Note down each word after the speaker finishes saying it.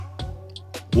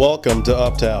Welcome to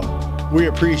Uptown. We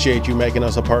appreciate you making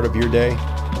us a part of your day.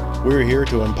 We're here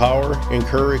to empower,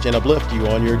 encourage, and uplift you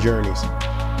on your journeys.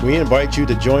 We invite you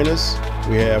to join us.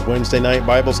 We have Wednesday night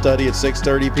Bible study at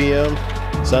 6:30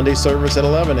 p.m., Sunday service at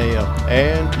 11 a.m.,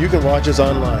 and you can watch us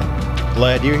online.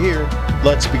 Glad you're here.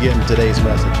 Let's begin today's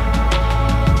message.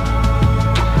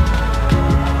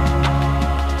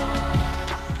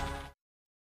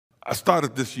 I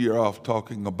started this year off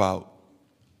talking about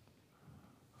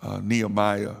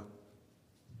Nehemiah,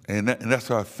 and that's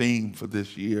our theme for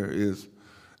this year is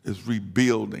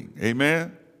rebuilding.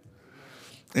 Amen?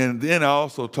 And then I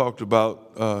also talked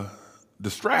about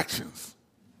distractions.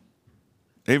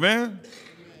 Amen?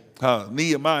 How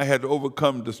Nehemiah had to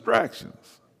overcome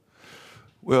distractions.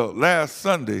 Well, last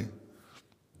Sunday,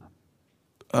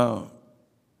 Mary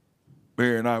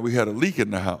and I, we had a leak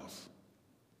in the house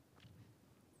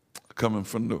coming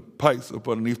from the pipes up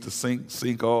underneath the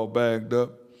sink all bagged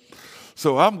up.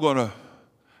 So I'm going to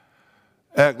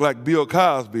act like Bill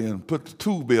Cosby and put the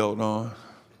tool belt on,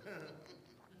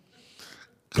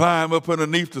 climb up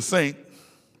underneath the sink,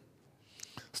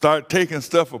 start taking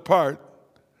stuff apart.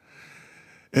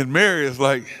 And Mary is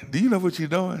like, do you know what you're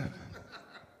doing?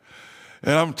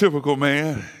 And I'm typical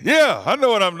man. Yeah, I know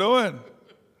what I'm doing.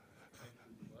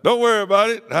 Don't worry about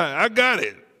it. I got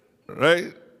it,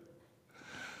 right?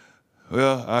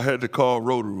 Well, I had to call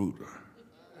Roto-Rooter.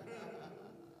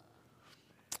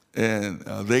 And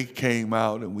they came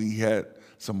out and we had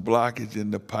some blockage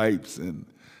in the pipes and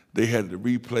they had to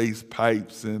replace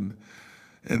pipes and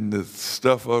the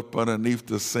stuff up underneath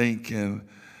the sink and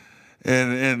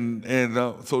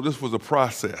so this was a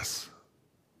process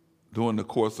during the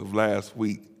course of last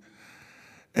week.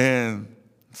 And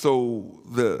so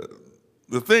the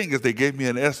thing is they gave me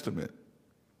an estimate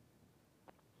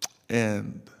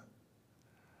and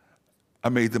I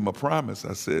made them a promise.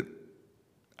 I said,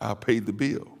 I'll pay the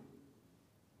bill.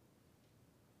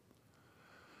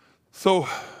 So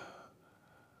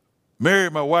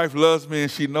Mary, my wife, loves me and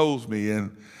she knows me.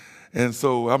 And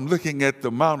so I'm looking at the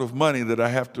amount of money that I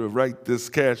have to write this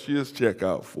cashier's check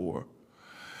out for.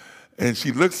 And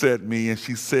she looks at me and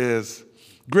she says,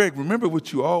 Greg, remember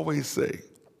what you always say.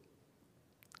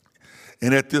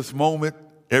 And at this moment,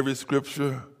 every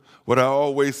scripture, what I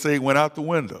always say went out the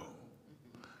window.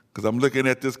 Because I'm looking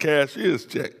at this cashier's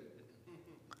check.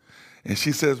 And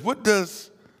she says, what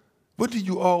do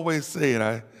you always say?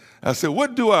 And I said,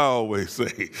 what do I always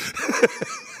say?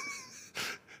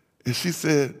 And she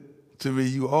said to me,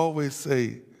 you always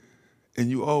say,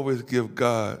 and you always give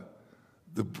God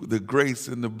the grace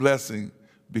and the blessing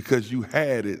because you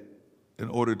had it in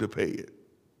order to pay it.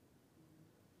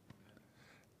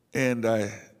 And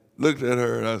I looked at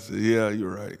her and I said, yeah,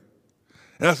 you're right.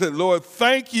 And I said, Lord,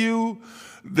 thank you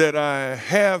that I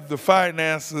have the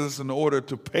finances in order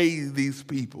to pay these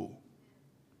people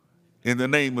in the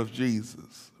name of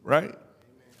Jesus, right?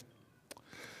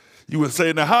 You would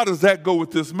say, now how does that go with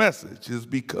this message? Is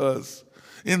because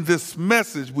in this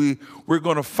message we're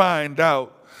going to find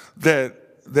out that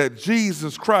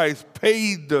Jesus Christ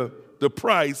paid the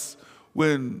price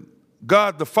when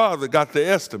God the Father got the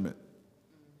estimate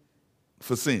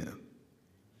for sin.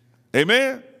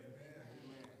 Amen?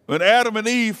 When Adam and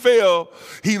Eve fell,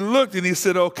 he looked and he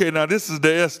said, okay, now this is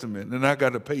the estimate, and I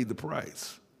got to pay the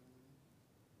price.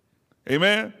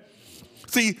 Amen?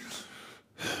 See,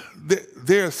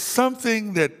 there's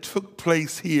something that took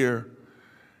place here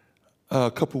a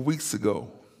couple weeks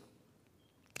ago,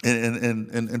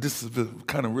 and this is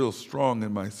kind of real strong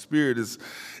in my spirit, is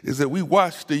that we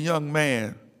watched a young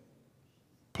man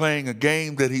playing a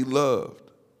game that he loved,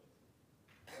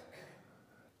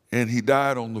 and he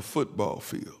died on the football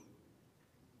field.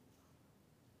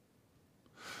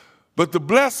 But the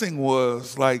blessing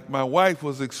was, like my wife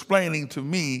was explaining to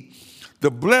me,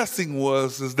 the blessing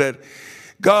is that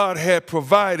God had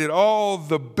provided all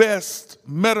the best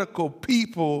medical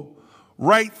people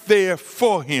right there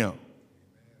for him.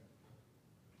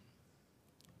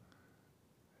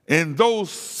 And those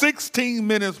 16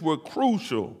 minutes were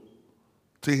crucial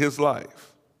to his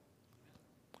life.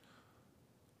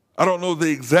 I don't know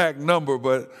the exact number,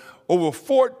 but over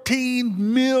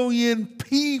 14 million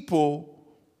people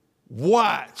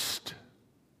watched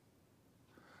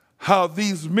how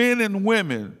these men and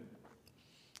women,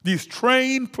 these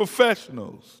trained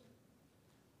professionals,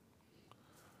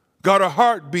 got a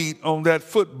heartbeat on that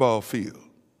football field.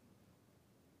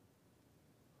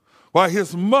 While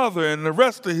his mother and the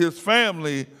rest of his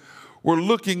family were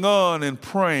looking on and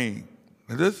praying.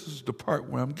 And this is the part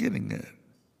where I'm getting at.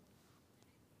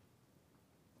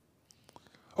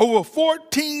 Over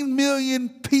 14 million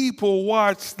people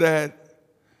watched that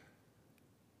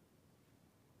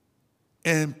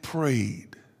and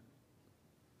prayed.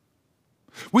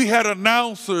 We had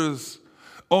announcers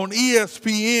on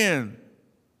ESPN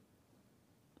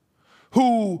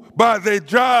who, by their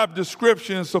job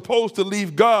description, is supposed to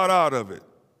leave God out of it,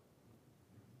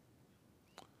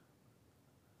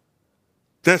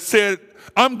 that said,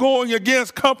 I'm going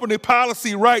against company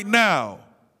policy right now,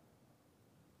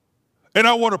 and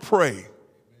I want to pray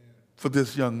for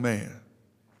this young man.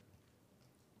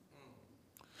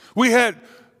 We had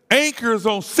anchors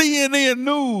on CNN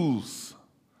News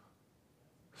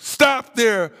stop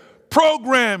their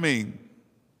programming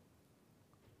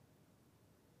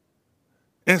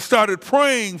and started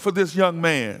praying for this young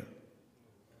man.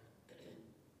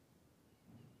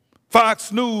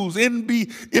 Fox News,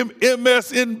 MSNBC,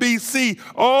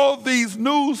 all these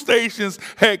news stations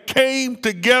had came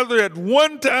together at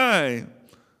one time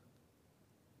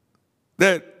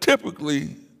that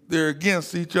typically they're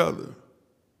against each other.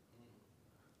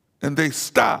 And they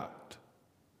stopped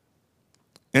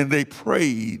and they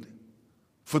prayed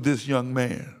for this young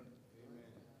man.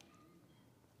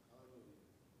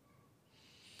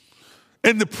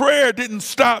 And the prayer didn't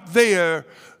stop there.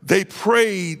 They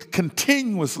prayed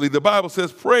continuously. The Bible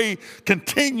says, pray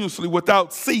continuously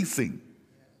without ceasing.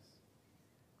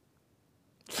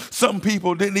 Some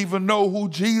people didn't even know who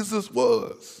Jesus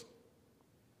was.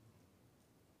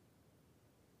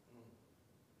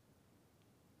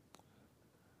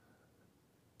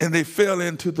 And they fell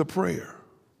into the prayer.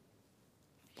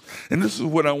 And this is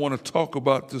what I want to talk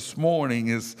about this morning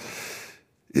is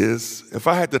if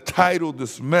I had to title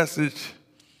this message,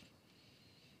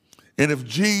 and if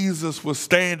Jesus was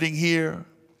standing here,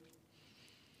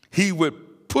 he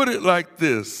would put it like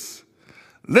this: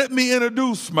 let me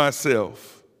introduce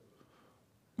myself.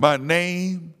 My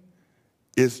name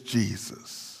is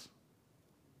Jesus.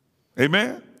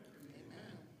 Amen?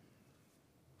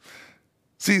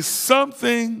 See,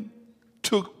 something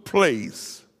took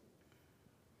place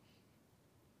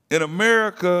in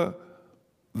America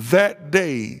that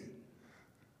day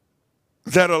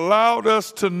that allowed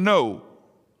us to know,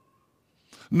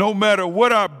 no matter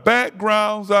what our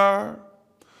backgrounds are,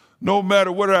 no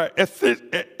matter what our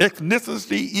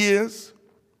ethnicity is,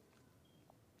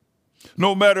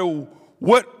 no matter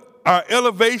what our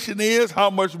elevation is, how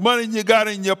much money you got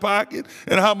in your pocket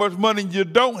and how much money you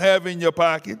don't have in your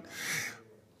pocket,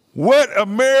 what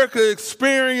America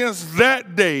experienced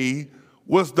that day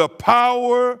was the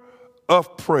power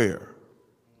of prayer.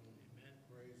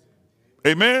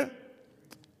 Amen?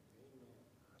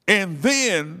 And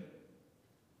then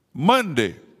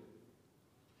Monday,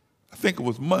 I think it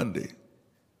was Monday,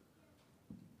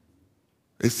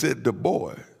 they said the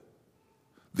boy,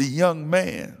 the young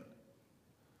man,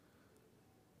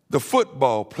 the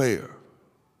football player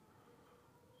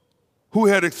who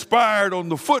had expired on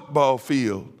the football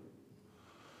field,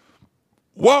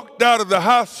 walked out of the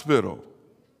hospital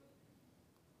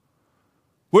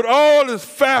with all his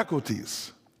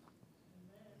faculties,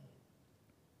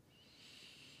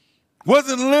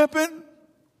 wasn't limping,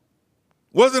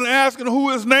 wasn't asking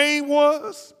who his name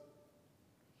was,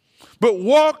 but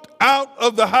walked out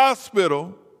of the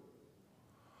hospital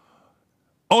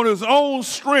on his own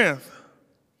strength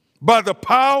by the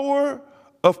power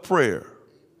of prayer.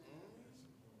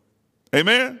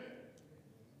 Amen?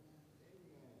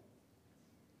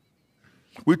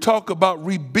 We talk about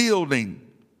rebuilding.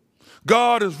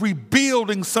 God is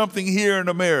rebuilding something here in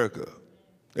America.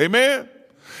 Amen?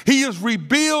 He is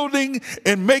rebuilding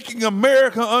and making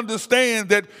America understand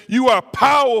that you are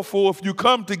powerful if you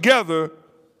come together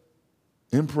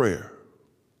in prayer.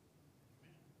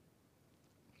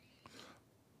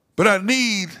 But I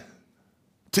need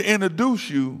to introduce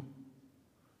you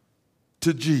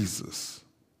to Jesus.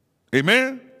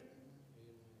 Amen?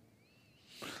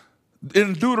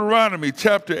 In Deuteronomy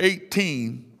chapter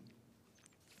 18,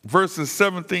 verses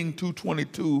 17 to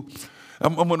 22,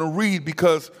 I'm going to read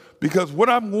because what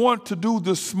I'm going to do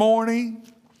this morning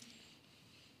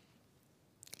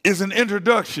is an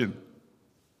introduction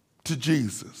to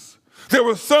Jesus. There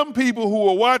were some people who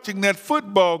were watching that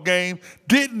football game,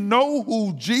 didn't know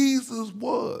who Jesus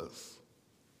was.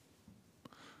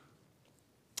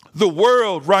 The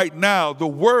world right now,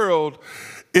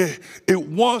 it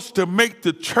wants to make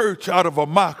the church out of a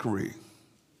mockery.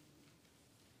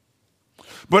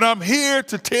 But I'm here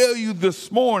to tell you this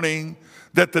morning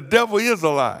that the devil is a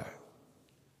lie.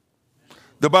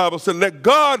 The Bible said, let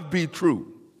God be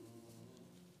true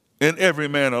and every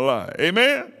man a lie.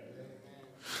 Amen?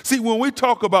 See, when we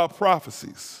talk about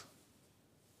prophecies,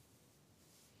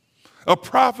 a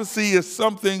prophecy is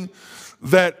something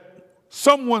that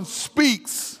someone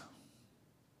speaks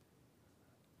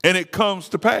and it comes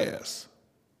to pass.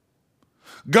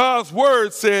 God's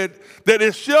word said that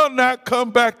it shall not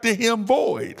come back to him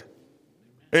void.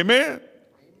 Amen?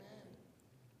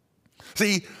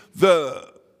 See,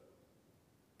 the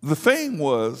thing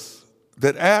was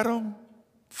that Adam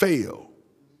failed.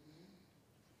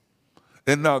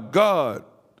 And now God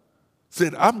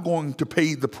said, I'm going to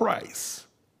pay the price.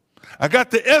 I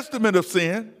got the estimate of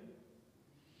sin,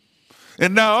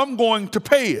 and now I'm going to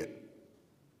pay it.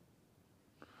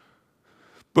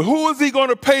 But who is he going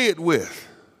to pay it with?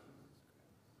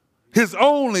 His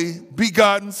only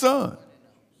begotten Son.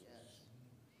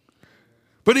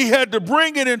 But he had to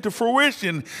bring it into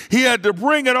fruition. He had to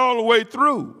bring it all the way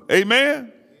through.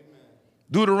 Amen?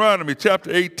 Deuteronomy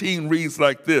chapter 18 reads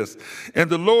like this. And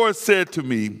the Lord said to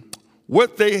me,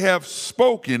 what they have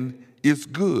spoken is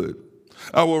good.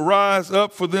 I will rise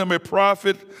up for them a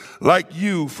prophet like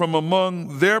you from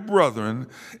among their brethren,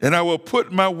 and I will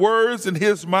put my words in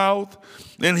his mouth,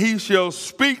 and he shall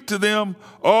speak to them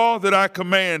all that I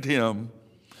command him.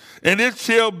 And it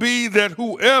shall be that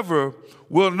whoever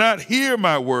will not hear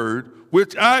my word,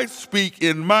 which I speak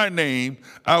in my name,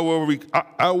 I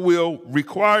will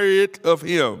require it of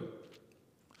him.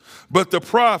 But the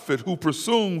prophet who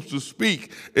presumes to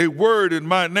speak a word in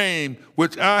my name,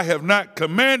 which I have not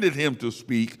commanded him to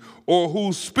speak, or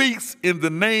who speaks in the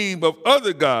name of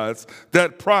other gods,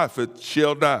 that prophet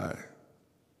shall die.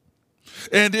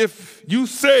 And if you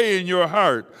say in your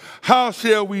heart, how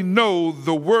shall we know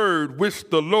the word which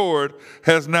the Lord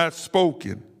has not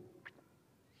spoken?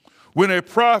 When a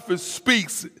prophet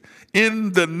speaks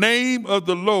in the name of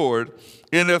the Lord,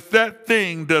 and if that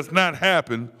thing does not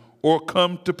happen or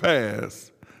come to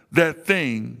pass, that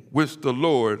thing which the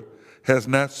Lord has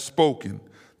not spoken,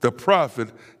 the prophet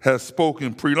has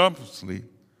spoken presumptuously,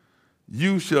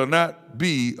 you shall not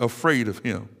be afraid of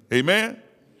him. Amen?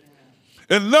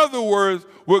 In other words,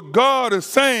 what God is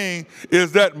saying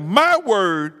is that my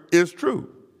word is true.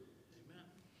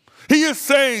 He is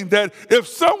saying that if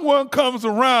someone comes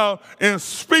around and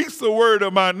speaks the word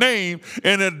of my name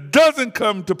and it doesn't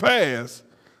come to pass,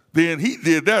 then he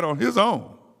did that on his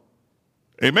own.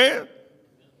 Amen?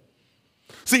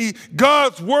 See,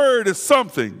 God's word is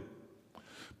something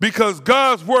because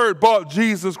God's word brought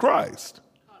Jesus Christ.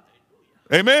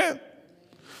 Amen?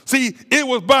 See, it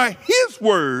was by his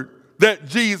word that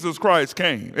Jesus Christ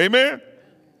came. Amen?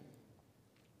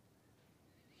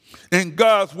 And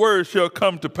God's word shall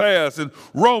come to pass. In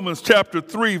Romans chapter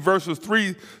 3, verses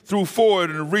 3 through 4,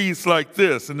 and it reads like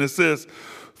this, and it says,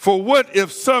 for what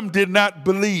if some did not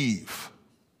believe?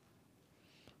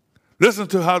 Listen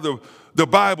to how the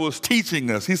Bible is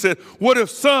teaching us. He said, what if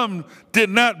some did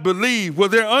not believe? Will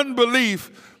their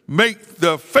unbelief make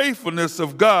the faithfulness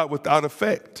of God without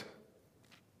effect?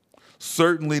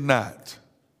 Certainly not.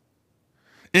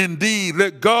 Indeed,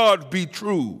 let God be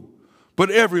true,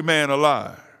 but every man a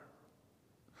liar.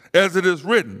 As it is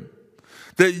written,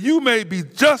 that you may be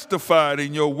justified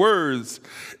in your words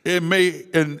and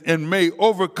may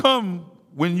overcome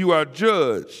when you are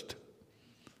judged.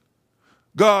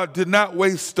 God did not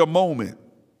waste a moment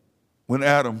when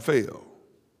Adam fell.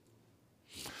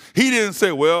 He didn't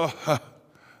say, well,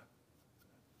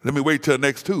 let me wait till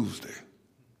next Tuesday.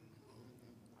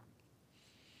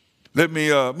 It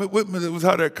was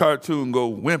how that cartoon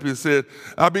go. Wimpy said,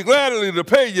 I'll be gladly to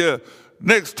pay you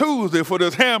next Tuesday for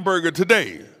this hamburger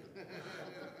today.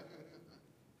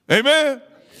 Amen?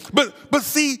 But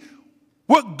see,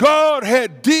 what God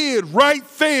had did right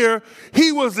there,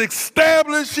 he was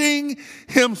establishing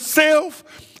himself.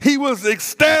 He was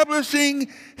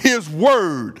establishing his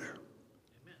word.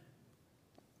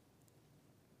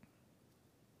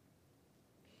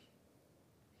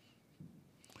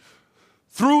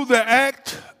 Through the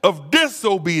act of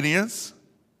disobedience,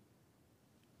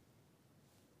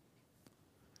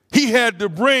 he had to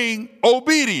bring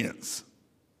obedience.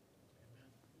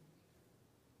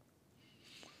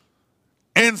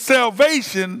 And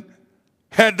salvation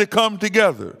had to come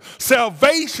together.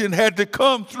 Salvation had to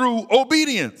come through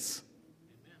obedience.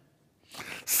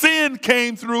 Sin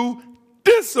came through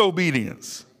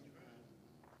disobedience.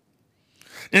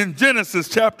 In Genesis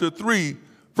chapter 3,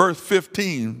 verse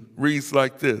 15 reads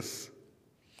like this.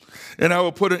 And I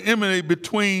will put an enmity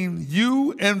between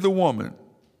you and the woman,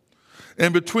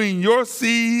 and between your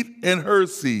seed and her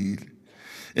seed.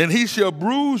 And he shall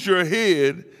bruise your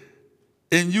head,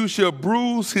 and you shall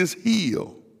bruise his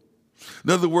heel.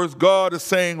 In other words, God is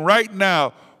saying right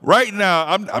now,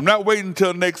 I'm not waiting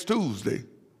until next Tuesday.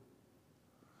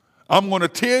 I'm going to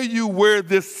tell you where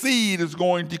this seed is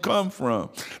going to come from.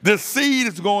 This seed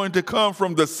is going to come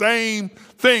from the same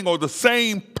thing or the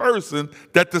same person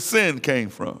that the sin came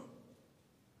from.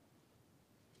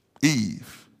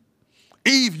 Eve.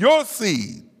 Eve, your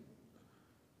seed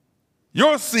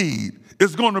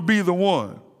is going to be the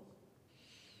one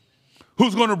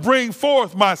who's going to bring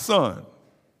forth my son.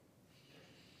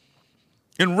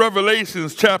 In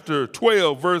Revelations chapter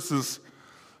 12, verses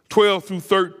 12 through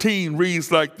 13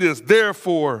 reads like this: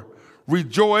 Therefore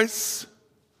rejoice,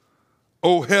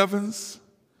 O heavens,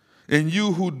 and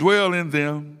you who dwell in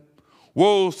them.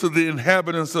 Woes to the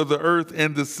inhabitants of the earth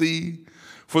and the sea,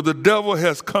 for the devil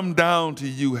has come down to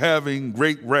you having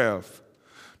great wrath,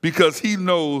 because he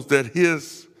knows that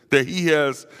he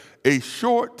has a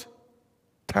short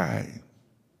time.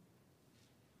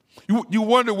 You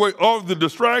wonder where all the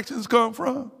distractions come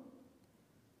from?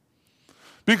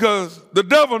 Because the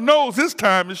devil knows his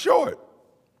time is short.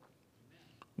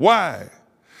 Why?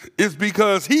 It's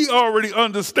because he already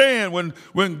understands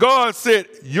when God said,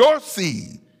 your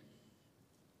seed,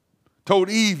 told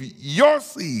Eve, your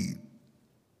seed.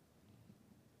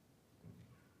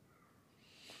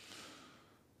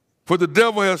 For the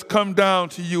devil has come down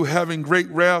to you having great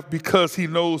wrath, because he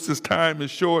knows his time is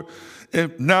short.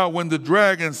 And now when the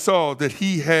dragon saw that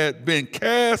he had been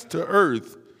cast to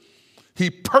earth, he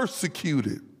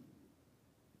persecuted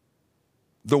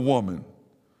the woman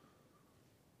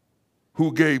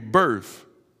who gave birth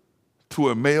to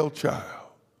a male child.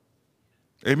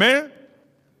 Amen?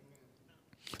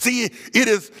 See,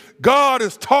 God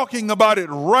is talking about it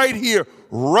right here,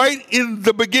 right in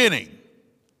the beginning.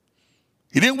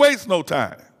 He didn't waste no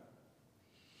time.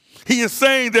 He is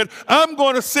saying that I'm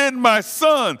going to send my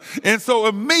son. And so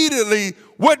immediately,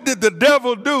 what did the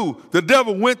devil do? The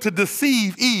devil went to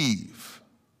deceive Eve.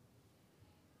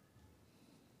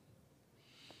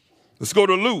 Let's go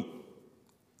to Luke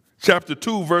chapter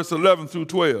 2, verse 11 through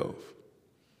 12.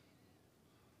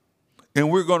 And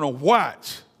we're going to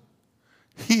watch,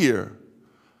 hear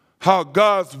how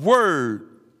God's word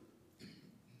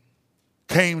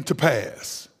came to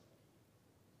pass.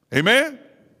 Amen?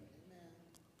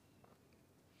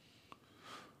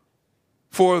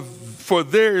 For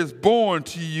there is born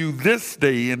to you this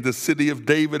day in the city of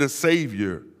David a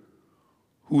Savior,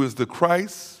 who is the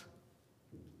Christ,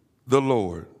 the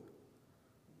Lord.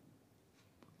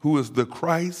 Who is the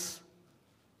Christ,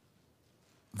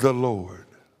 the Lord.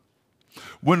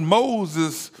 When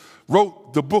Moses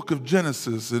wrote the book of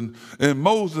Genesis, and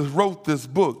Moses wrote this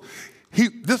book,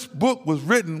 this book was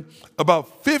written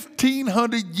about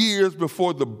 1,500 years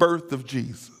before the birth of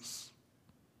Jesus.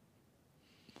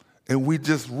 And we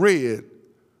just read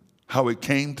how it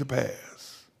came to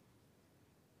pass.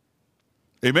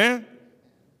 Amen?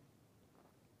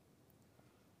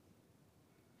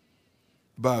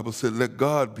 The Bible said, let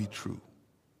God be true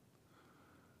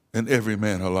and every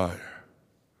man a liar.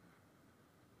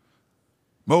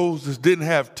 Moses didn't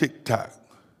have TikTok.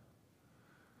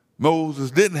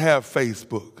 Moses didn't have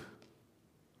Facebook.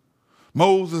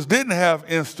 Moses didn't have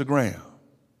Instagram.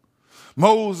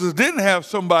 Moses didn't have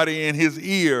somebody in his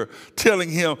ear telling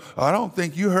him, I don't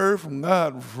think you heard from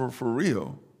God for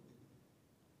real.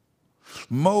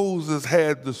 Moses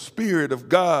had the Spirit of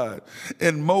God,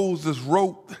 and Moses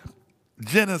wrote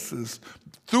Genesis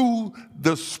through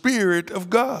the Spirit of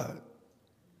God.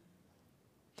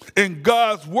 And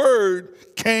God's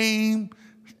word came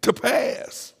to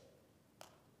pass.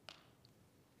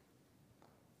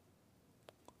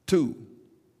 2.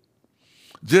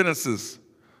 Genesis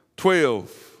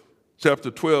 12,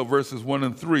 chapter 12, verses 1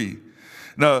 and 3.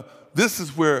 Now, this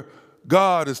is where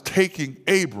God is taking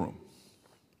Abram,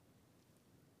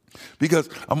 because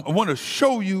I want to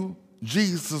show you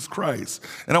Jesus Christ,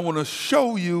 and I want to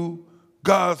show you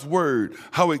God's word,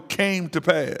 how it came to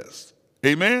pass.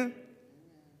 Amen?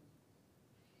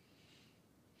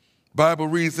 Bible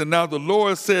reads, and now the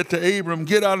Lord said to Abram,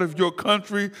 get out of your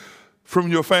country,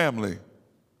 from your family,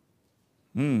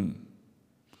 and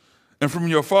from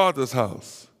your father's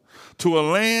house, to a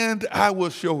land I will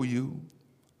show you.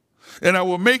 And I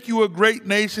will make you a great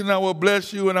nation, I will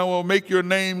bless you, and I will make your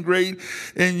name great,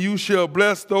 and you shall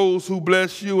bless those who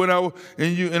bless you, and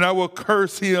I will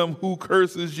curse him who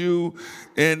curses you,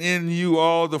 and in you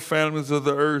all the families of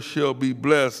the earth shall be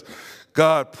blessed.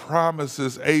 God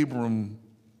promises Abram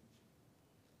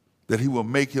that he will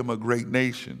make him a great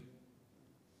nation,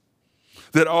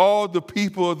 that all the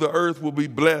people of the earth will be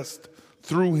blessed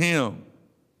through him.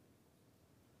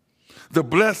 The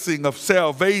blessing of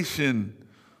salvation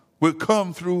would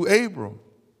come through Abram.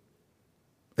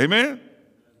 Amen?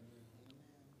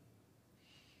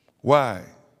 Why?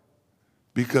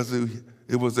 Because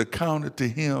it was accounted to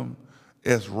him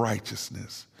as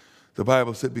righteousness. The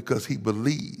Bible said because he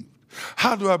believed.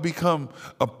 How do I become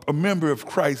a member of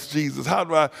Christ Jesus? How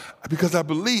do I? Because I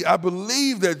believe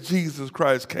that Jesus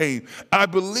Christ came. I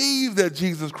believe that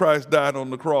Jesus Christ died on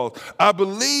the cross. I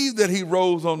believe that he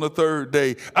rose on the third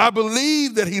day. I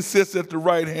believe that he sits at the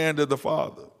right hand of the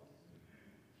Father.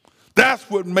 That's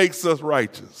what makes us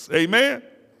righteous. Amen?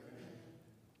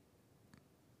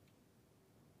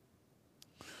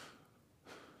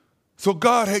 So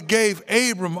God had gave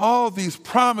Abram all these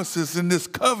promises in this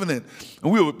covenant.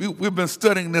 And we've been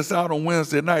studying this out on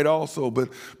Wednesday night also.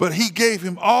 But he gave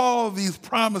him all these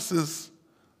promises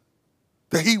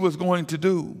that he was going to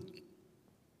do.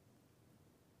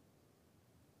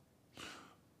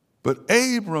 But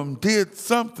Abram did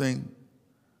something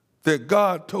that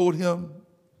God told him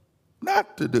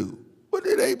not to do. What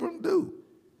did Abram do?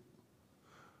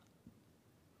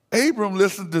 Abram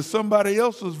listened to somebody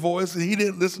else's voice and he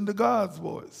didn't listen to God's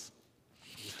voice.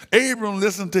 Abram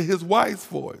listened to his wife's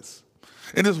voice.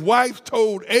 And his wife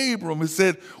told Abram, he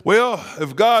said, well,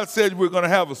 if God said we're going to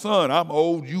have a son, I'm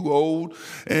old, you old,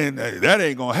 and that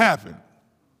ain't going to happen.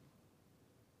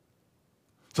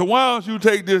 So why don't you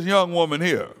take this young woman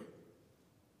here?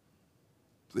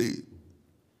 See?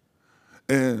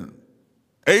 And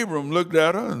Abram looked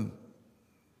at her and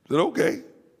said, okay.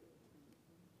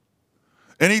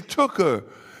 And he took her,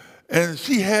 and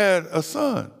she had a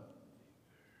son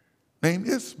named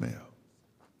Ishmael.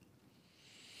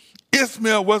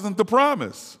 Ishmael wasn't the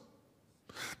promise.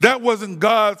 That wasn't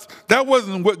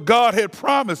what God had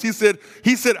promised. He said,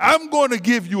 I'm going to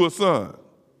give you a son,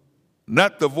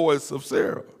 not the voice of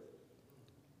Sarah.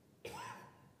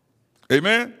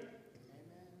 Amen?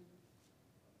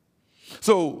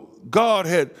 So God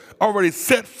had already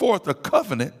set forth a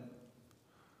covenant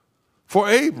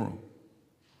for Abram.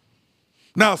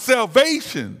 Now,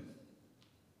 salvation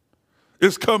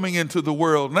is coming into the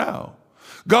world now.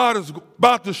 God is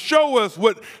about to show us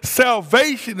what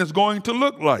salvation is going to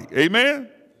look like. Amen?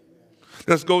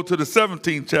 Let's go to the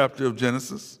 17th chapter of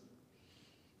Genesis,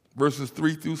 verses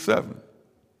 3 through 7.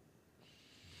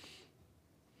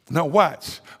 Now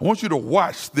watch. I want you to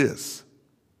watch this.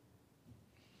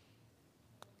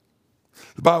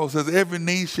 The Bible says, every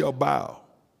knee shall bow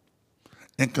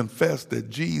and confess that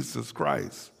Jesus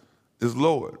Christ is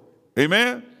Lord.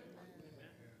 Amen?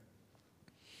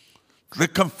 The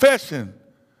confession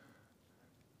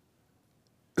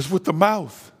is with the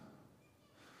mouth.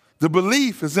 The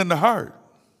belief is in the heart.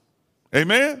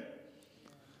 Amen?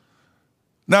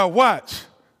 Now watch.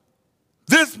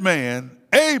 This man,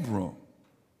 Abram,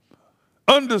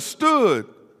 understood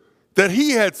that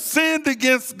he had sinned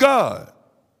against God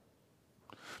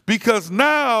because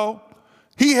now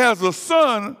he has a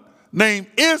son named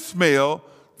Ishmael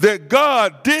that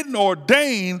God didn't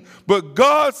ordain, but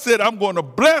God said, I'm going to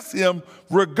bless him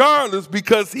regardless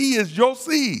because he is your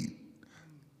seed.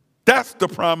 That's the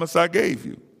promise I gave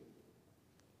you.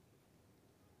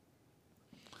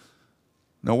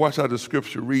 Now watch how the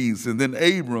scripture reads. And then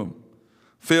Abram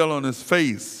fell on his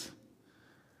face,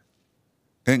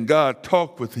 and God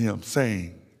talked with him,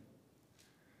 saying,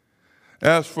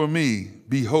 as for me,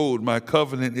 behold, my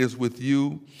covenant is with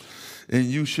you, and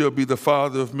you shall be the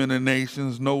father of many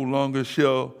nations. No longer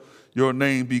shall your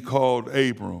name be called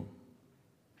Abram,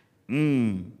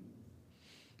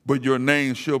 but your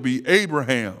name shall be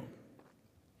Abraham,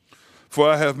 for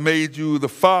I have made you the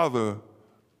father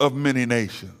of many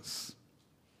nations.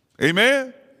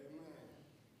 Amen?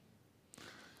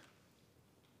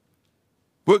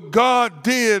 What God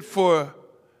did for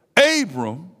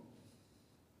Abram,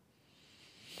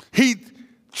 he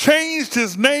changed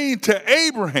his name to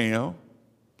Abraham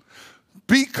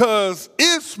because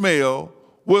Ishmael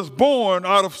was born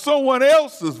out of someone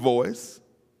else's voice.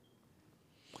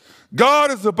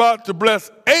 God is about to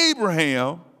bless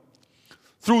Abraham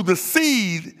through the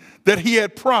seed that he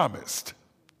had promised.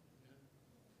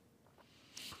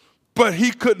 But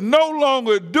he could no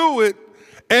longer do it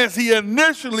as he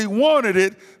initially wanted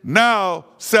it. Now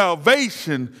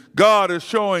salvation, God is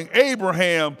showing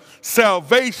Abraham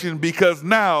salvation because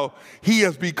now he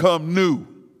has become new.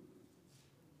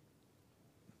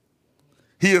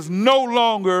 He is no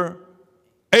longer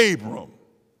Abram.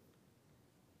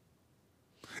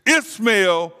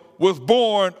 Ishmael was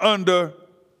born under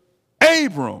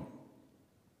Abram.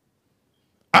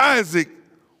 Isaac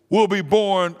will be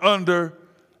born under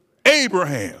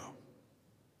Abraham.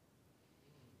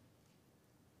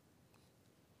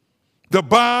 The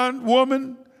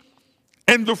bondwoman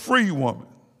and the free woman.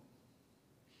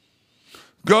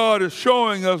 God is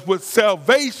showing us what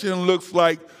salvation looks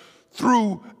like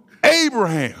through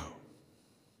Abraham.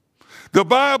 The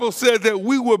Bible said that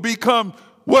we will become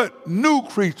what? New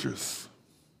creatures.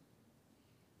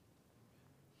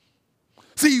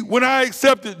 See, when I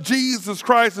accepted Jesus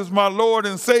Christ as my Lord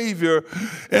and Savior,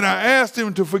 and I asked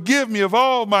him to forgive me of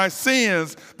all my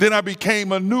sins, then I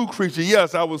became a new creature.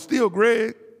 Yes, I was still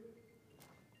Greg,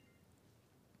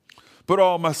 but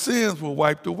all my sins were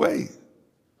wiped away.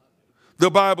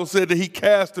 The Bible said that he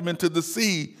cast them into the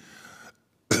sea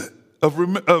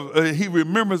he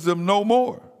remembers them no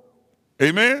more.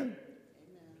 Amen?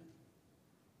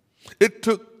 It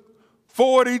took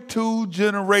 42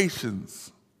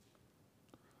 generations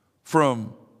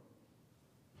from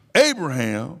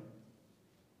Abraham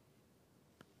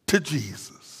to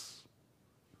Jesus.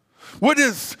 What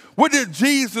did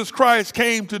Jesus Christ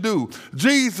came to do?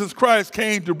 Jesus Christ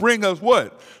came to bring us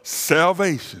what?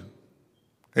 Salvation.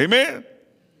 Amen?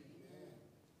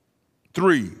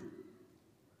 3.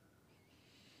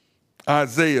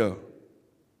 Isaiah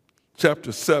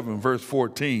chapter 7, verse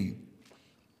 14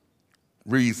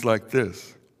 reads like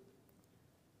this.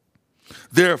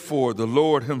 Therefore, the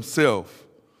Lord himself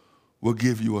will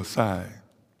give you a sign.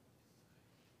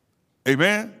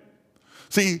 Amen?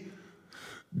 See,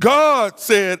 God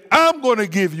said, I'm going to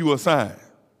give you a sign.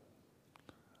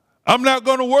 I'm not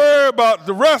going to worry about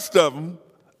the rest of them.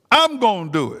 I'm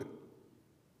going to do it.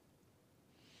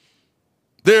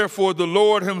 Therefore, the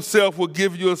Lord himself will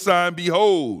give you a sign.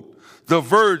 Behold, the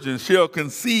virgin shall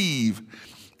conceive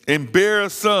and bear a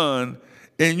son,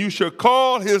 and you shall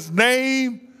call his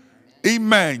name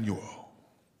Emmanuel.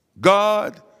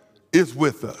 God is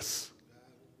with us.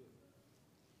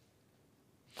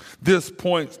 This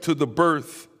points to the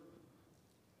birth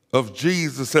of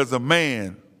Jesus as a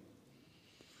man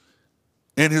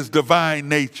and his divine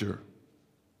nature.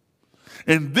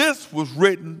 And this was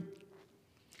written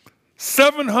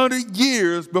 700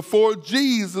 years before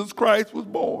Jesus Christ was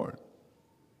born.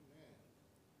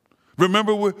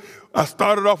 Remember, I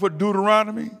started off with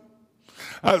Deuteronomy?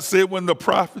 I said when the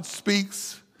prophet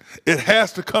speaks, it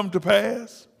has to come to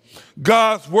pass.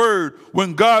 God's word,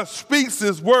 when God speaks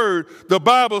his word, the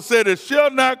Bible said it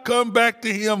shall not come back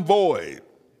to him void.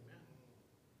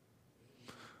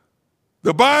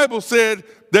 The Bible said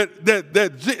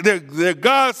that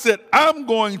God said, I'm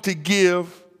going to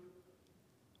give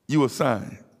you a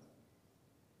sign.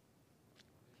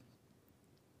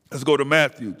 Let's go to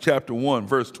Matthew chapter 1,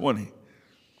 verse 20.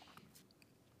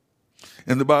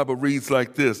 And the Bible reads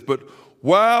like this. But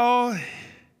while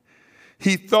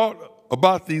he thought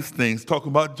about these things, talking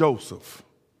about Joseph,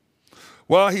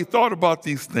 while he thought about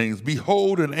these things,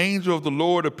 behold, an angel of the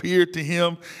Lord appeared to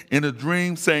him in a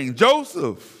dream, saying,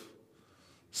 Joseph,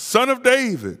 son of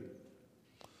David,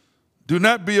 do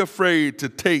not be afraid to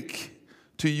take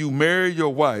to you Mary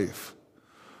your wife,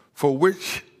 for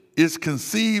which is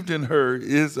conceived in her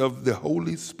is of the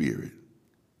Holy Spirit.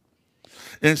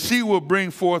 And she will bring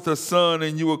forth a son,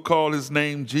 and you will call his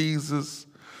name Jesus,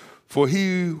 for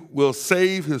he will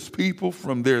save his people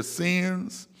from their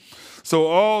sins. So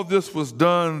all this was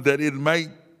done that it might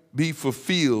be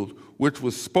fulfilled, which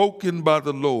was spoken by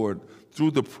the Lord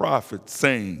through the prophet,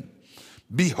 saying,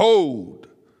 Behold,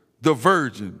 the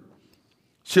virgin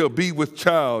shall be with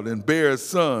child and bear a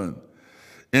son,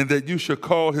 and that you shall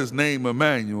call his name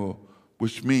Emmanuel,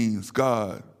 which means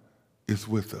God is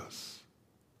with us.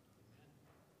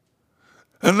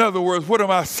 In other words, what am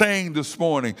I saying this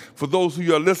morning for those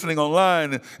who are listening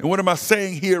online, and what am I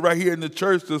saying here, right here in the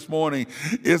church this morning,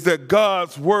 is that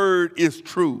God's word is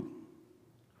true.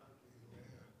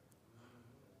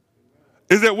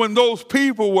 Is that when those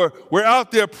people were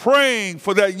out there praying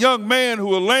for that young man who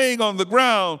was laying on the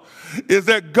ground, is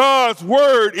that God's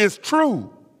word is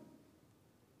true.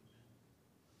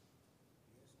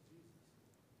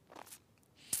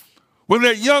 When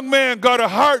that young man got a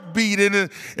heartbeat and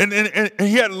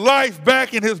he had life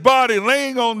back in his body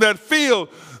laying on that field,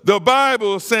 the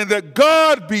Bible is saying that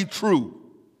God be true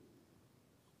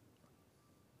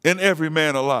and every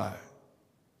man alive.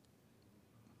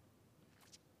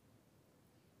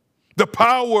 The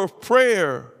power of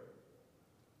prayer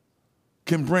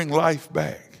can bring life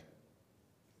back.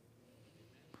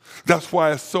 That's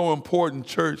why it's so important,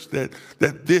 church, that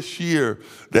this year,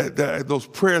 that those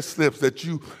prayer slips that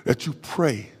you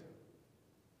pray,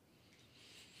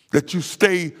 that you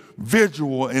stay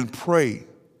vigilant and pray.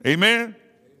 Amen?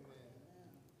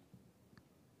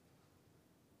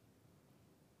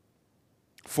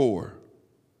 Four.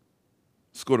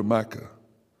 Let's go to Micah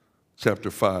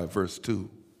chapter 5, verse 2.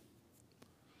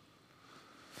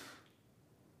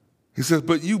 He says,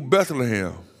 but you,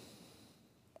 Bethlehem,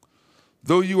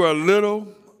 though you are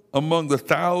little among the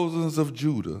thousands of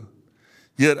Judah,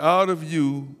 yet out of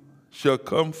you shall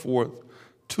come forth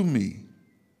to me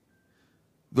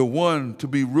the one to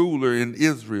be ruler in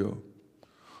Israel,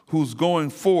 whose going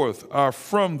forth are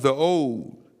from the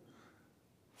old,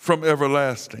 from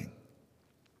everlasting.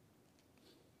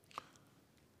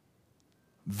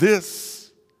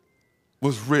 This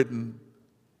was written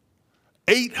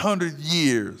 800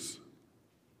 years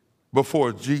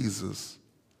before Jesus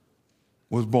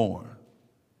was born.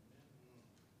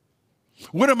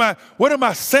 What am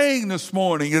I saying this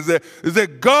morning is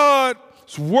that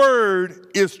God's word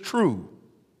is true.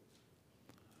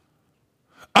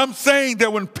 I'm saying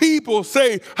that when people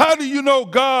say, how do you know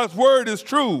God's word is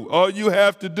true? All you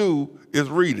have to do is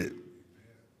read it.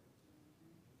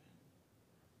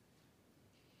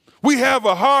 We have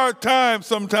a hard time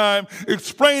sometimes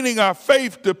explaining our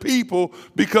faith to people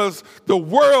because the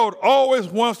world always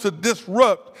wants to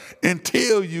disrupt and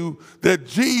tell you that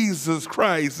Jesus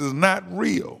Christ is not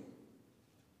real.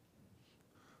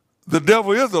 The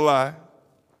devil is a lie.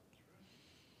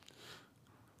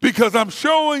 Because I'm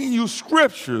showing you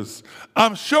scriptures.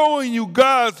 I'm showing you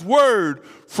God's word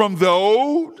from the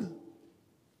old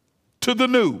to the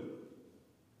new.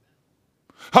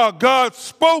 How God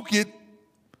spoke it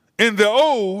in the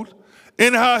old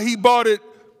and how he brought it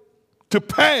to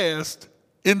pass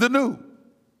in the new.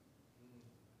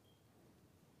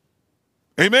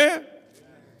 Amen?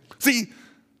 See,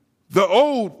 the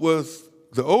old was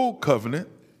the old covenant,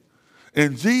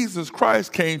 and Jesus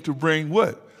Christ came to bring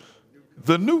what?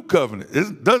 The new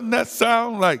covenant. Doesn't that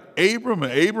sound like Abram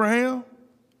and Abraham?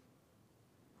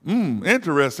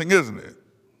 Interesting, isn't it?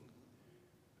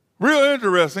 Real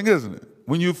interesting, isn't it?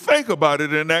 When you think about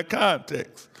it in that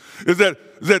context. Is that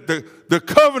the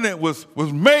covenant was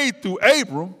made through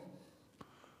Abram,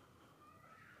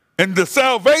 and the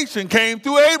salvation came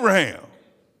through Abraham.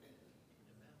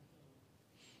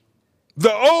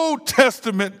 The Old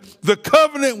Testament, the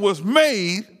covenant was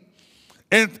made,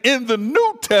 and in the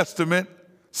New Testament,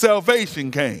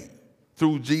 salvation came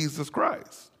through Jesus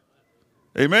Christ.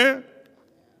 Amen?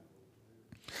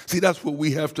 See, that's what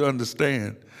we have to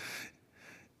understand,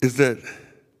 is that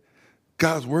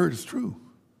God's word is true.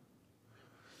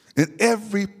 In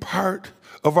every part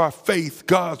of our faith,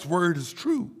 God's word is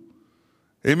true.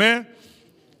 Amen?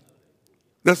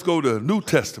 Let's go to the New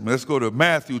Testament. Let's go to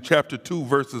Matthew chapter 2,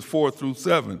 verses 4 through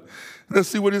 7. Let's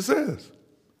see what it says.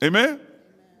 Amen?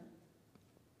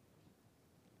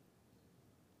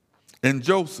 And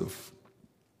Joseph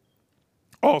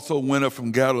also went up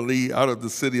from Galilee out of the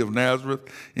city of Nazareth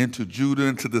into Judah,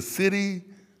 into the city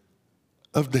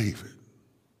of David.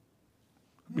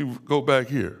 Let me go back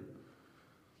here.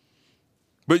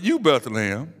 But you,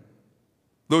 Bethlehem,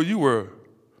 though you were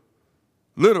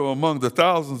little among the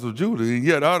thousands of Judah, and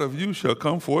yet out of you shall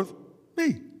come forth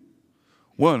me,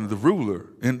 one, the ruler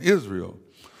in Israel,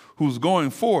 who's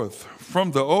going forth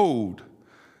from the old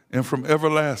and from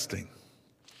everlasting.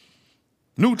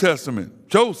 New Testament,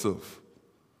 Joseph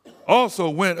also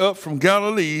went up from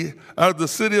Galilee out of the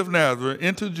city of Nazareth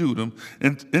into Judah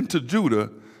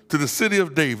to the city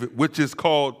of David, which is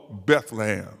called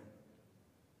Bethlehem.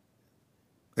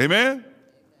 Amen?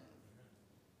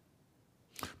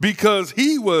 Because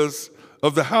he was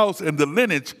of the house and the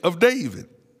lineage of David,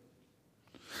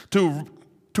 to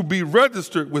be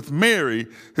registered with Mary,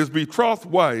 his betrothed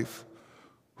wife,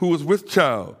 who was with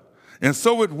child. And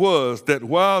so it was that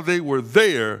while they were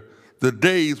there, the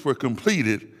days were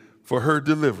completed for her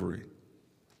delivery.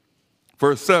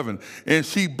 Verse 7, and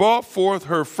she brought forth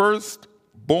her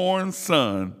firstborn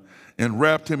son and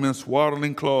wrapped him in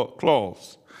swaddling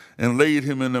cloths and laid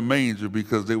him in a manger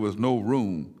because there was no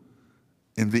room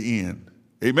in the inn.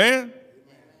 Amen?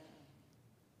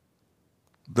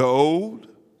 The old,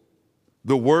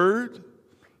 the word,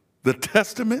 the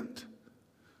testament,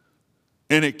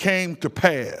 and it came to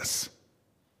pass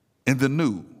in the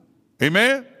new.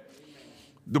 Amen?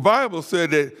 The Bible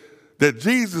said that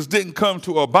Jesus didn't come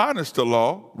to abolish the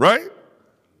law, right?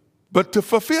 But to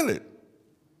fulfill it.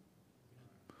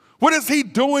 What is he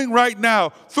doing right now?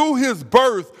 Through his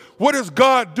birth, what is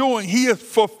God doing? He is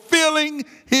fulfilling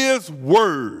his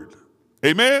word.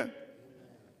 Amen?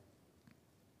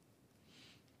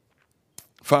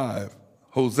 5,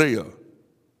 Hosea,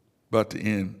 about to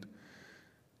end.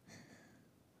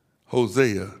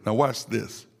 Hosea, now watch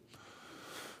this.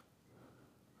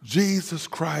 Jesus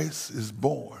Christ is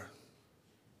born,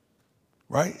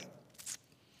 right?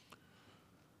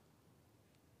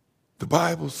 The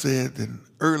Bible said that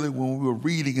early when we were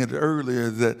reading it earlier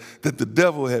that the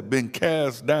devil had been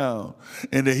cast down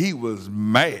and that he was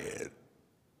mad.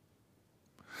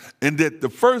 And that the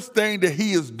first thing that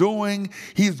he is doing,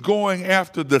 he's going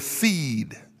after the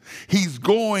seed. He's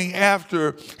going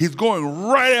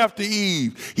right after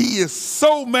Eve. He is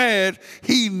so mad,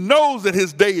 he knows that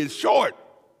his day is short.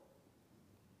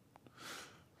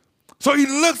 So he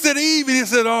looks at Eve and he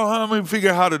said, oh, let me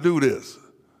figure out how to do this.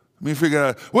 Let me figure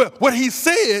out. Well, what he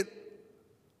said,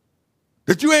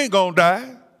 that you ain't going to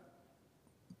die.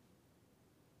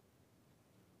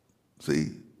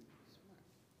 See?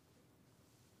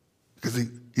 Because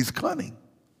he's cunning.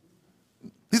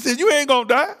 He said, you ain't going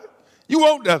to die. You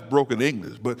won't. That's broken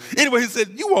English. But anyway, he said,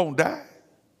 you won't die.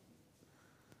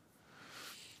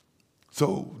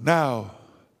 So now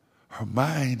her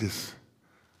mind is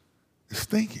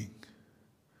thinking,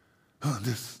 oh,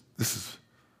 this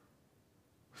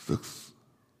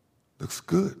looks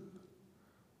good.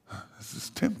 This is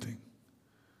tempting.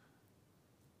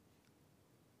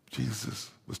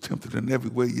 Jesus was tempted in every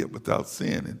way, yet without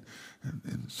sin.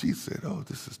 And she said, oh,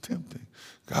 this is tempting.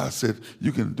 God said,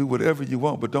 you can do whatever you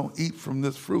want, but don't eat from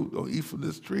this fruit or eat from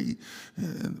this tree.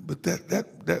 But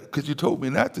that because you told me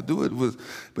not to do it,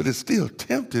 but it's still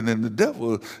tempting. And the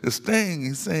devil is staying.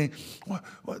 He's saying,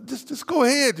 well, just go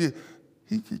ahead.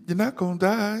 You're not going to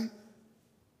die.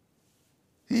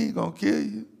 He ain't going to kill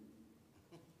you.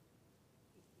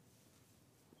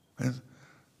 And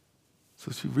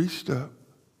so she reached up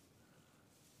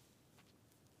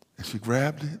and she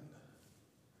grabbed it.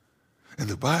 And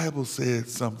the Bible said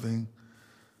something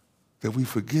that we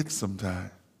forget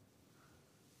sometimes,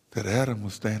 that Adam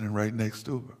was standing right next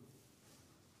to her.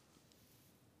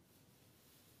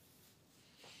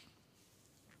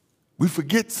 We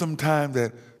forget sometimes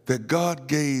that God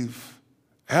gave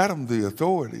Adam the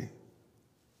authority.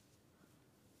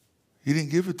 He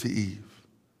didn't give it to Eve.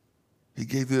 He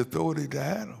gave the authority to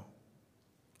Adam.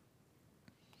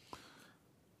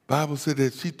 Bible said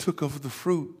that she took of the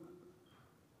fruit.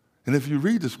 And if you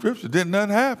read the scripture, didn't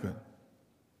nothing happen.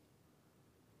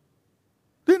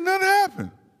 Didn't nothing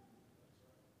happen.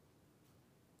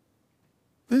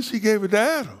 Then she gave it to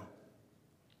Adam.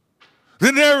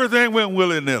 Then everything went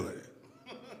willy-nilly.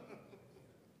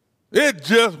 It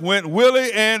just went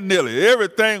willy and nilly.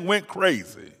 Everything went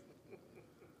crazy.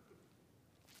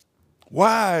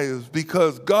 Why? It's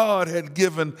because God had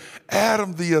given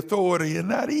Adam the authority and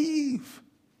not Eve.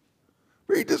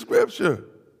 Read the scripture.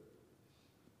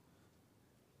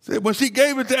 Said when she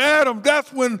gave it to Adam,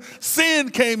 that's when sin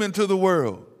came into the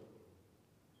world.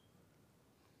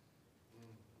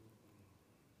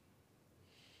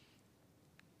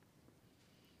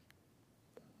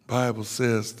 Bible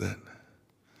says that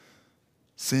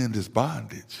sin is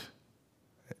bondage.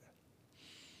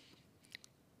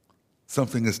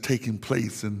 Something is taking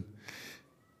place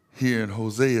here in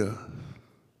Hosea.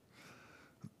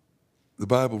 The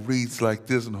Bible reads like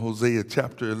this in Hosea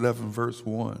chapter 11, verse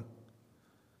 1.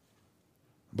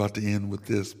 About to end with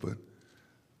this, but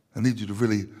I need you to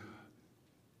really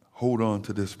hold on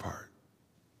to this part.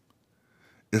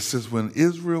 It says, when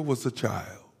Israel was a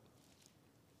child,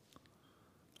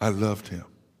 I loved him.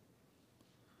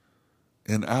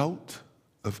 And out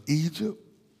of Egypt,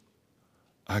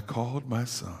 I called my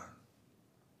son.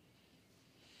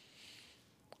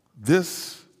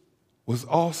 This was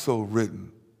also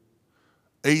written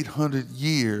 800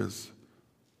 years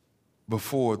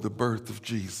before the birth of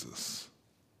Jesus.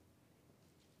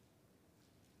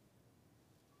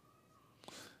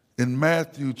 In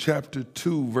Matthew chapter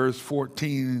 2, verse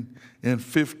 14 and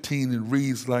 15, it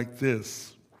reads like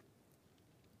this.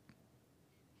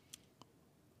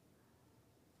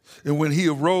 And when he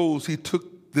arose, he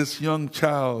took this young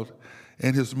child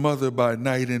and his mother by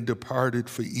night and departed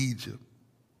for Egypt.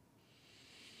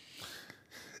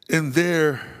 And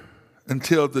there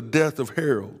until the death of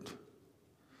Herod,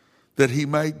 that he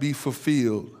might be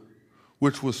fulfilled,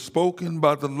 which was spoken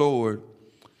by the Lord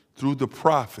through the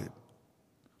prophet,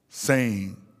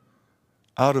 saying,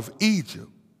 out of Egypt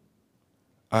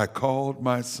I called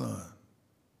my son. I'm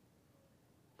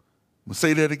going to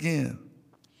say that again.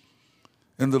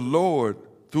 And the Lord,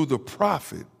 through the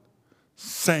prophet,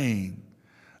 saying,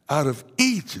 out of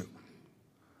Egypt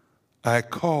I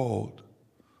called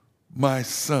my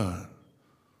son.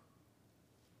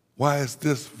 Why is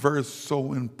this verse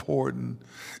so important?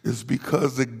 It's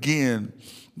because, again,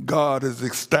 God is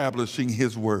establishing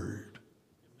his word.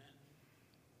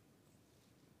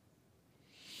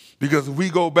 Because if we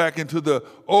go back into the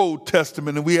Old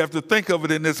Testament, and we have to think of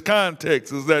it in this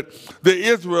context, is that the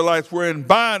Israelites were in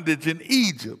bondage in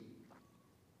Egypt.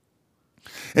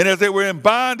 And as they were in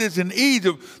bondage in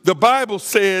Egypt, the Bible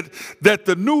said that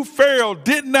the new Pharaoh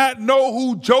did not know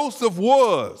who Joseph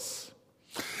was.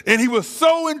 And he was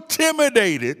so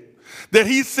intimidated that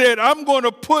he said, I'm going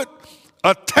to put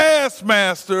a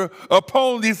taskmaster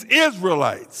upon these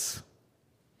Israelites.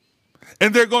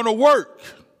 And they're going to work.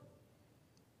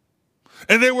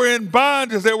 And they were in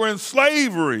bondage, they were in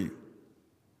slavery.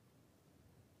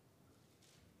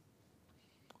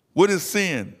 What is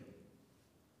sin?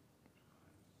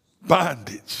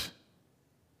 Bondage.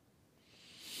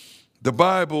 The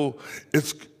Bible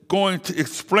is going to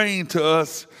explain to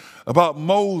us about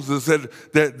Moses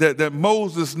that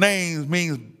Moses' name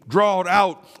means drawn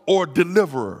out or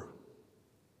deliverer.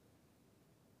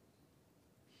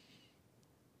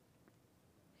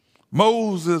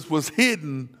 Moses was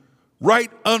hidden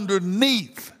right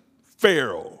underneath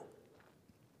Pharaoh.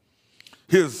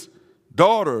 His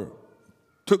daughter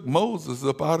took Moses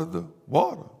up out of the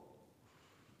water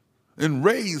and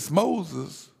raised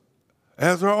Moses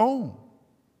as her own.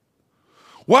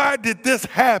 Why did this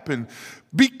happen?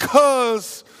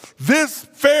 Because this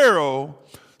Pharaoh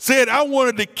said, I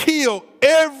wanted to kill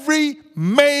every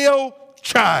male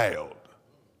child.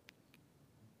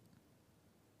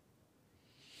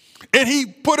 And he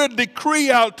put a decree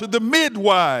out to the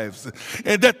midwives,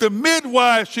 and that the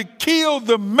midwives should kill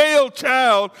the male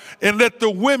child and let the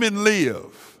women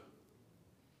live.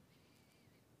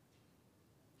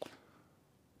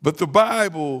 But the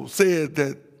Bible said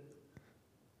that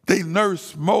they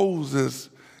nursed Moses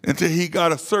until he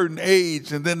got a certain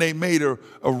age, and then they made a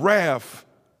raft,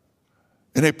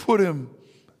 and they put him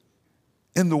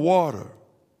in the water.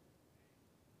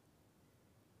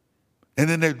 And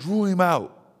then they drew him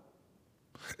out.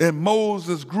 And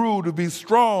Moses grew to be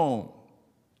strong.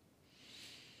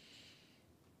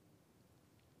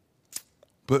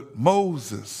 But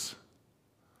Moses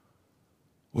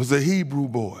was a Hebrew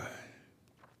boy.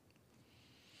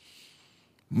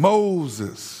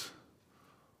 Moses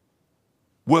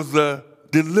was the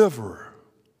deliverer.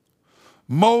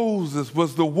 Moses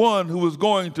was the one who was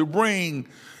going to bring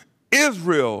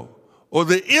Israel or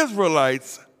the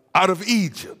Israelites out of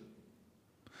Egypt.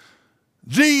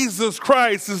 Jesus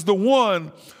Christ is the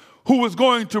one who was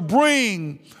going to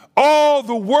bring all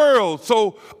the world.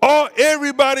 So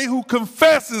everybody who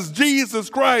confesses Jesus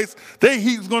Christ,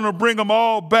 he's going to bring them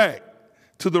all back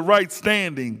to the right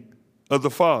standing of the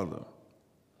Father.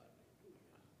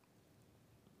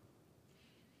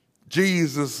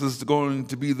 Jesus is going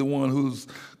to be the one who's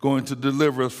going to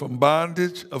deliver us from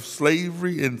bondage of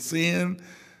slavery and sin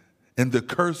and the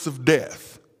curse of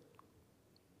death.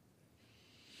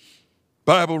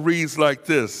 Bible reads like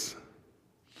this.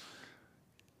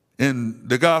 In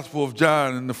the Gospel of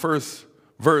John, in the first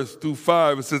verse through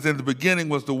 5, it says, in the beginning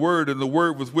was the Word, and the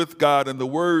Word was with God, and the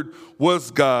Word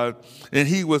was God, and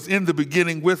he was in the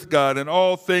beginning with God, and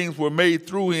all things were made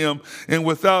through him, and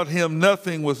without him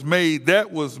nothing was made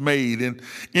that was made. And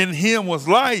in him was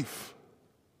life.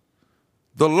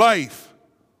 The life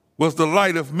was the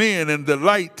light of men, and the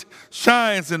light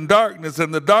shines in darkness,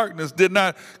 and the darkness did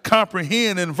not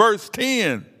comprehend. In verse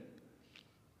 10,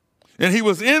 and he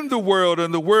was in the world,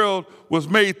 and the world was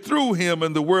made through him,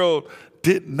 and the world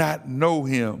did not know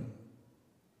him.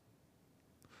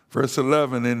 Verse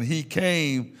 11, and he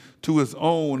came to his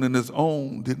own, and his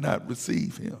own did not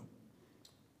receive him.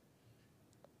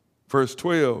 Verse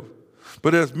 12,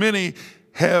 but as many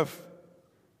as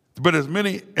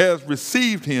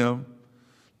received him,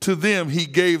 to them he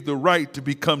gave the right to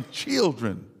become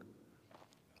children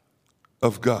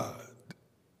of God.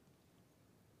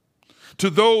 To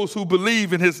those who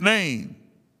believe in his name.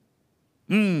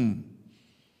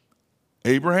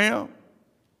 Abraham,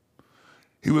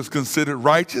 he was considered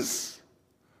righteous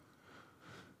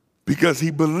because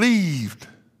he believed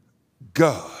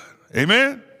God.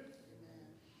 Amen?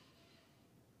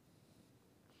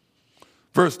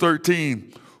 Verse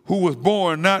 13, who was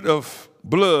born not of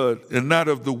blood and not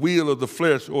of the will of the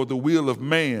flesh or the will of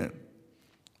man,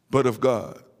 but of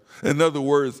God. In other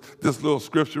words, this little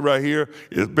scripture right here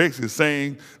is basically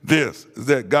saying this, is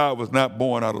that God was not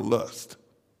born out of lust,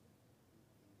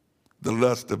 the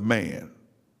lust of man,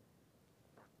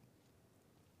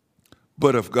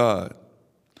 but of God.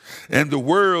 And the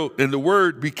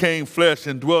Word became flesh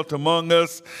and dwelt among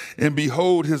us, and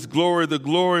behold his glory, the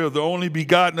glory of the only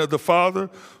begotten of the Father,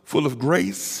 full of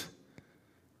grace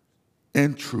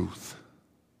and truth.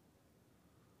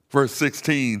 Verse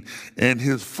 16, and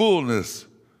his fullness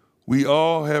we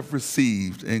all have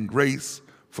received, and grace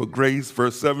for grace.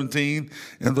 Verse 17,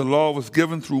 and the law was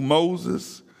given through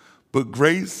Moses, but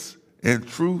grace and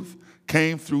truth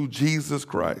came through Jesus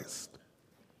Christ.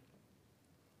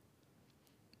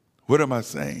 What am I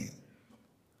saying?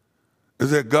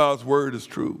 Is that God's word is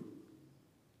true.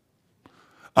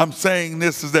 I'm saying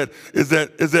this is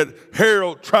that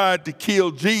Herod tried to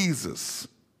kill Jesus.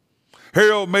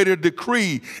 Herod made a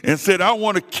decree and said, I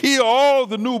want to kill all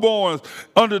the newborns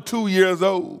under 2 years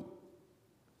old.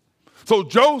 So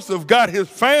Joseph got his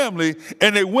family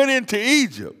and they went into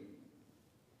Egypt.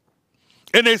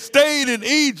 And they stayed in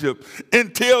Egypt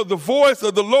until the voice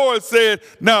of the Lord said,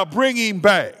 now bring him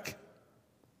back.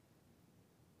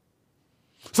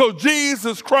 So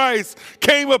Jesus Christ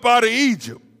came up out of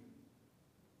Egypt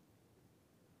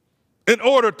in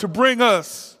order to bring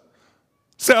us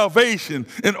salvation,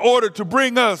 in order to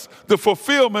bring us the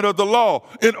fulfillment of the law,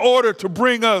 in order to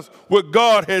bring us what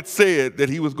God had said that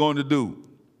he was going to do.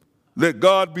 Let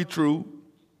God be true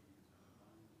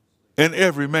and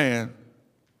every man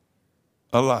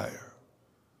a liar.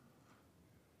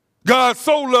 God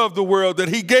so loved the world that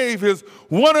he gave his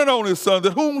one and only Son,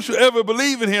 that whom shall ever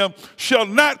believe in him shall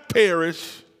not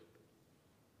perish,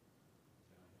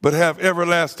 but have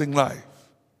everlasting life.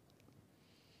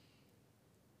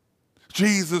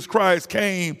 Jesus Christ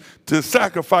came to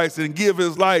sacrifice and give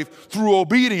his life through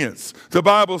obedience. The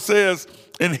Bible says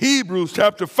in Hebrews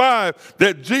chapter 5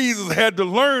 that Jesus had to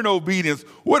learn obedience.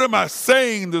 What am I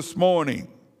saying this morning?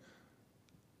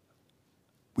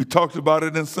 We talked about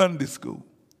it in Sunday school.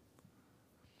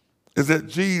 Is that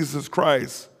Jesus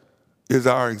Christ is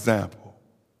our example.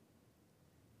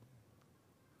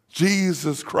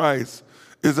 Jesus Christ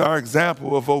is our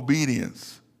example of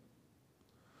obedience.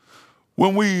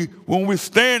 When we're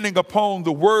standing upon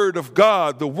the word of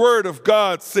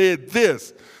God said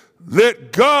this,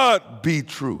 let God be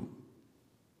true.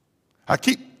 I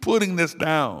keep putting this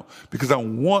down because I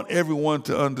want everyone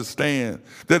to understand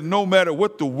that no matter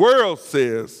what the world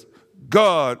says,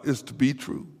 God is to be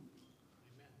true.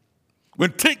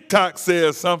 When TikTok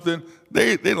says something,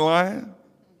 they lying.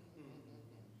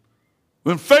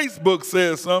 When Facebook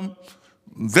says something,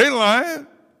 they lying.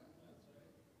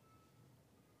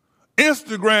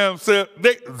 Instagram said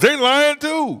they lying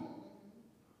too.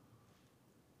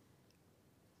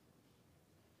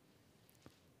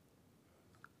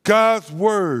 God's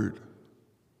word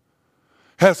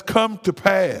has come to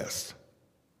pass.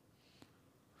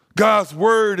 God's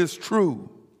word is true.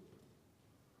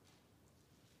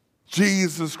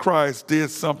 Jesus Christ did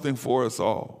something for us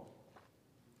all.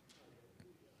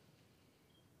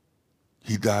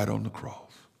 He died on the cross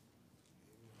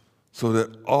so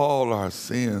that all our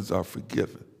sins are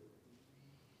forgiven.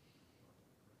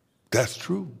 That's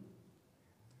true.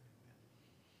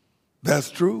 That's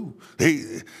true.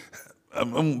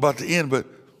 I'm about to end, but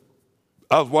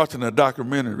I was watching a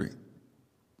documentary.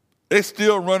 They're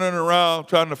still running around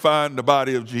trying to find the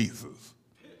body of Jesus.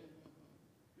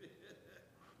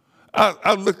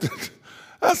 I looked at it,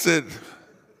 I said,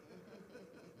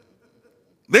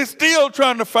 they're still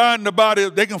trying to find the body.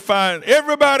 They can find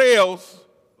everybody else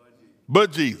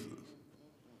but Jesus.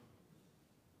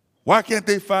 Why can't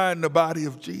they find the body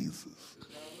of Jesus?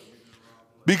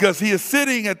 Because he is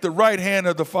sitting at the right hand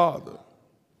of the Father.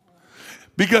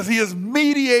 Because he is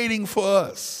mediating for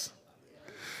us.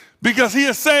 Because he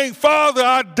is saying, Father,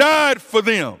 I died for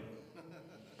them.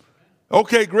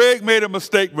 Okay, Greg made a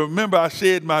mistake, but remember I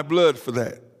shed my blood for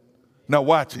that. Now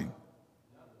watch him.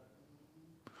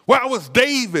 Why was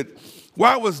David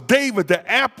the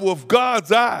apple of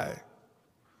God's eye?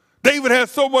 David had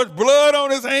so much blood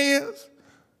on his hands.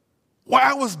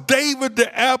 Why was David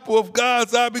the apple of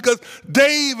God's eye? Because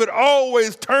David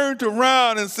always turned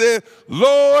around and said,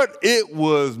 Lord, it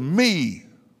was me.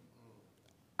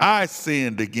 I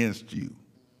sinned against you.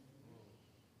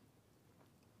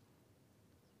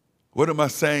 What am I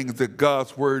saying is that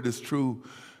God's word is true.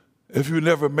 If you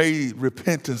never made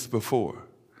repentance before,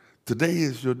 today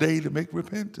is your day to make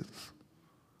repentance.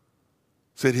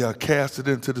 Said he'll cast it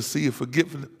into the sea of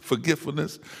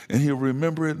forgetfulness and he'll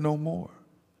remember it no more.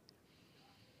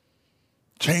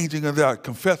 Changing of that,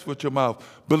 confess with your mouth,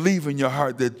 believe in your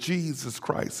heart that Jesus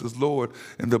Christ is Lord,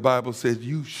 and the Bible says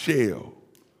you shall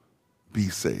be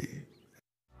saved.